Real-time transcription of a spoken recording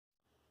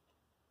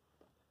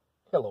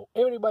Hello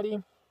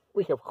everybody,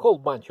 we have a whole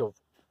bunch of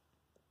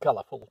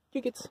colorful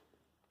tickets.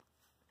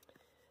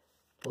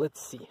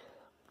 Let's see.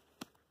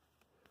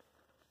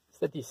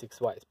 Statistics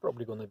wise,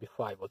 probably gonna be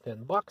 $5 or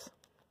 $10,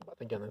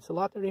 but again it's a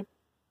lottery.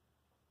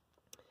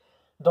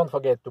 Don't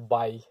forget to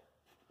buy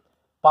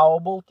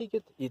Powerball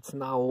ticket. It's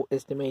now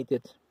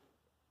estimated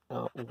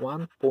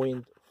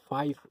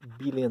 $1.5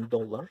 billion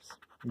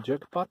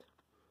jackpot.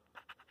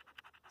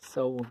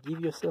 So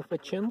give yourself a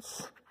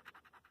chance.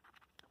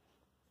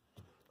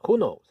 Who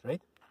knows,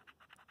 right?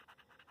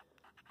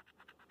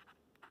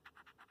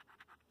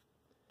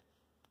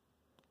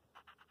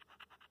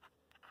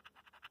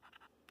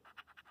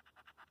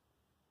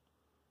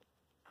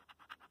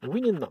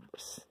 Winning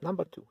numbers.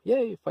 Number 2.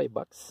 Yay,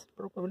 $5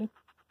 probably.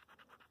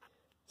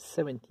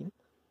 17.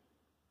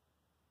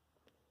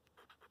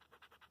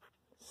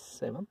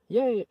 7.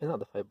 Yay,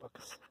 another $5.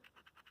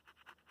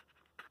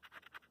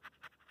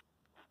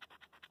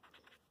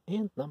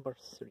 And number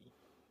 3.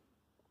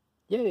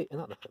 Yay,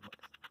 another $5.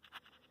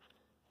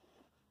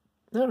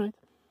 Alright.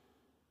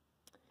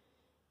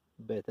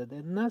 Better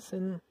than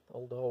nothing,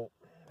 although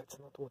that's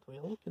not what we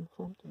are looking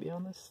for, to be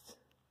honest.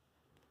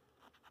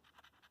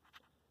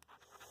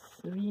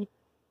 3,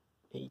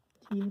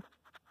 18,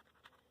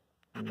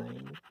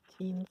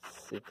 19,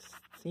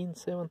 16,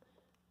 7.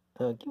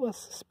 Give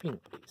us a spin,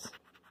 please.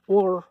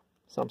 Or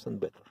something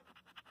better.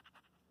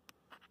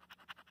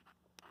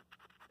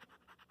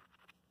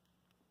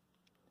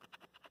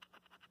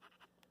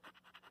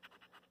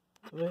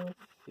 12,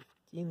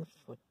 15,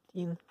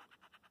 14.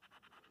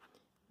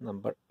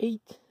 Number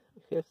 8.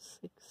 We have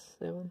 6,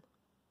 7.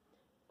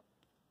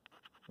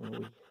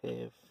 We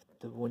have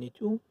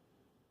 22,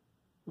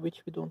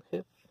 which we don't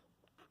have.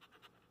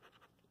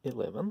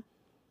 11.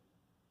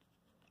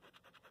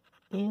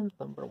 And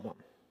number 1.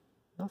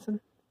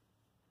 Nothing.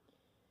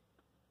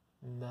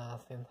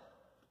 Nothing.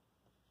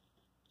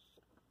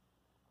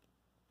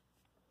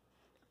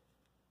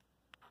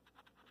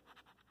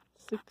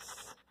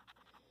 6,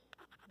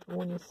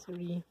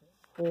 23,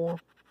 4,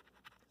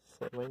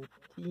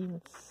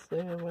 17,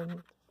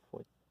 7,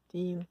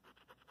 14,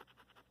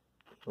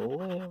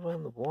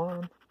 11,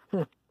 1.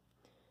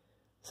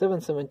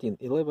 7, 17,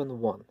 11,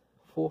 1,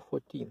 4,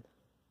 14.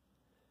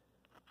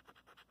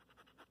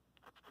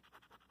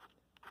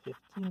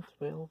 15,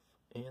 12,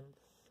 and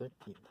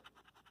 13.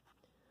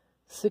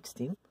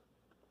 16.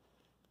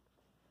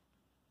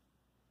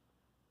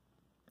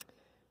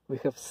 We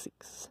have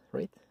 6,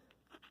 right?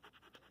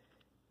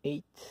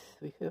 8,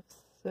 we have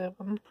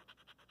 7.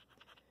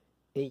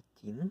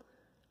 18.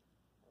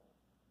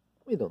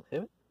 We don't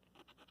have it.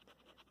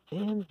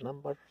 And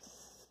number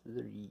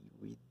 3,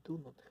 we do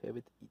not have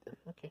it either.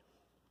 Okay.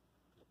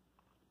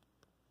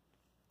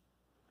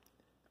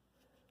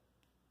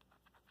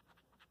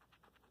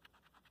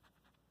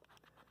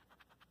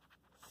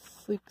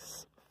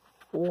 6,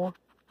 4,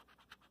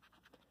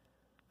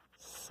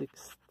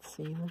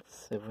 16,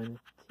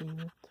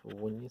 17,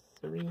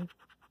 23,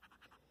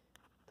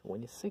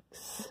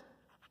 26,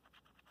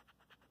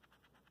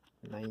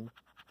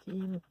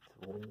 19,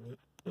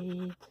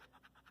 28,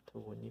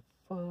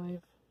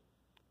 25,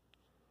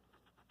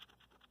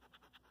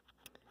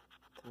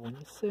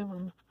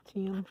 27,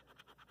 10,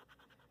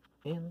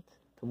 and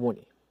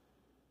 20.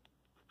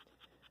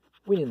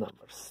 Winning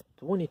numbers.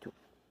 22.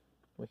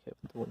 We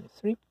have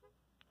 23.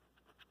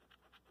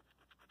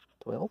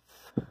 12.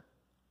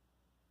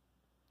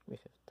 We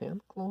have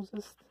 10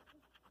 closest.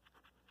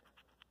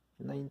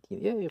 19.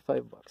 Yeah,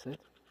 $5, right?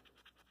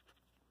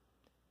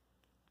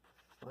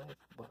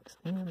 $5.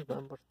 And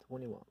number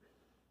 21.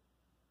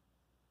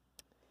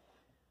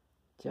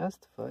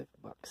 Just $5.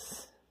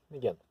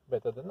 Again,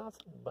 better than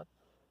nothing, but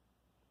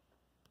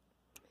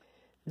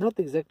not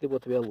exactly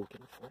what we are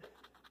looking for.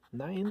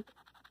 9,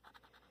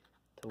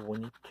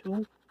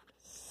 22,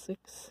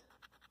 6,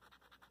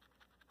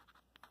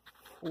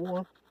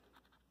 4,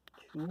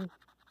 2,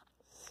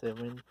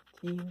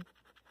 17,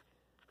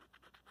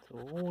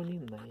 20,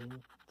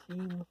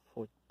 19,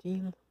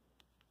 14,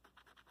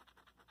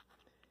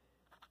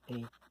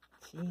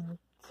 18,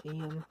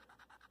 10,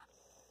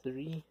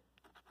 3,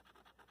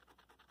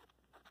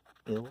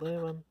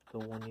 11,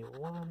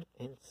 21,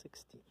 and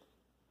 16.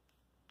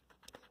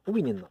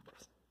 Winning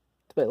numbers.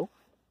 12,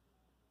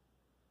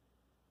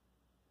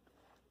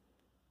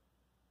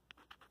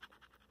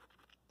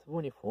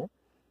 24,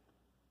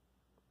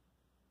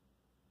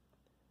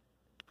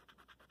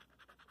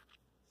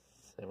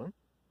 7,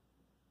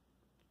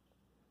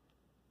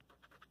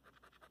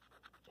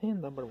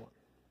 and number 1.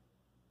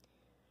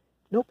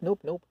 Nope, nope,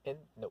 nope, and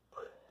nope.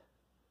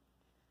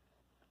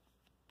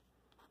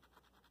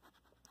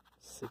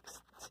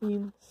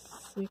 16,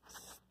 6,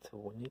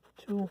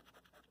 22,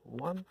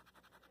 1,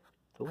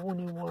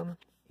 21,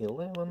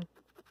 11,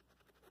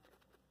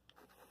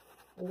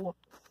 4,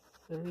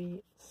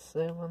 3,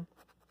 7,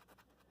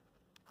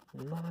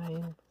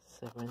 9,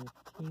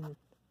 17,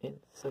 and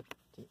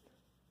 13.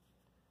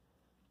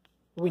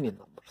 Winning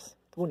numbers.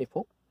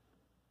 24,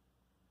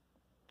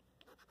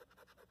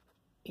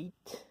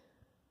 8,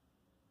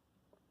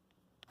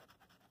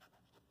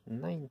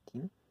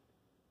 19,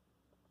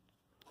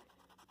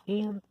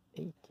 and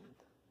 18.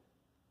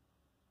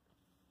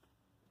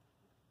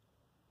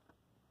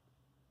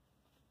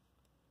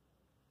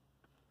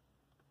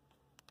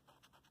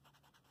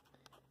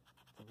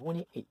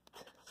 28,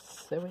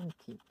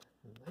 17,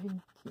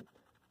 19,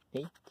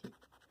 18,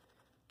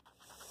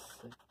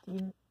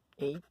 13,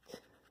 8,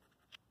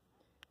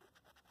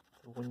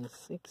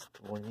 26,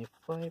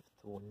 25,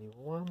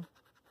 21,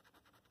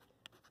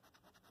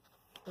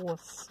 4,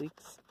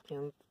 6,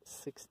 and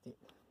 16.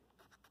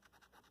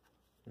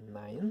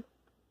 9,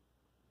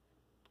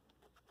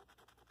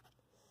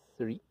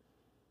 3,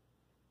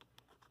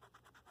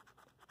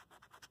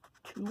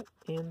 2,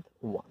 and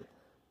 1.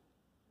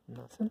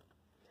 Nothing.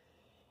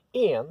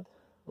 And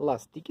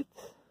last ticket.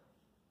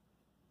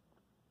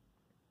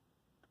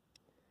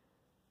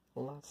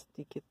 Last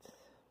ticket.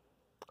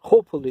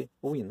 Hopefully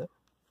winner.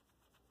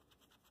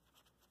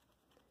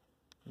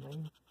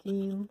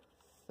 19,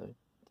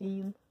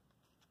 13,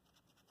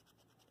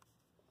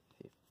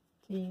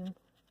 15,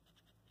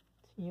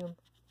 10,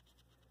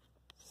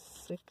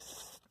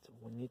 6,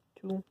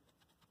 22,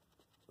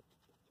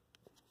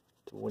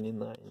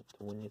 29,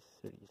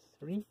 23,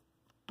 3,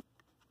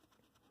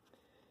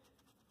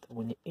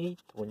 28,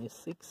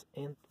 26,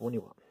 and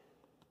 21.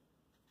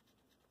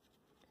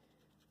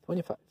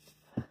 25.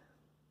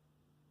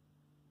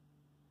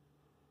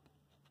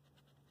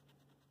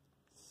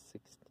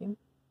 16,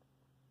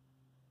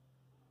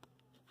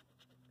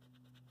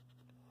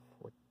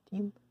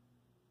 14,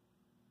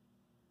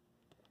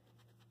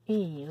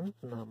 and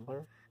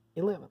number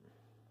 11.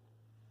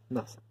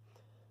 Nothing.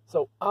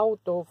 So out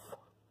of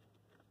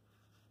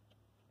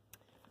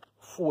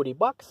 40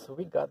 bucks,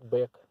 we got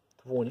back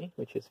 20,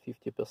 which is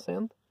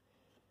 50%,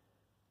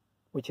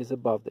 which is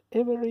above the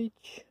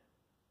average,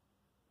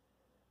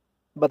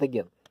 but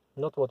again,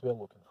 not what we're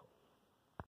looking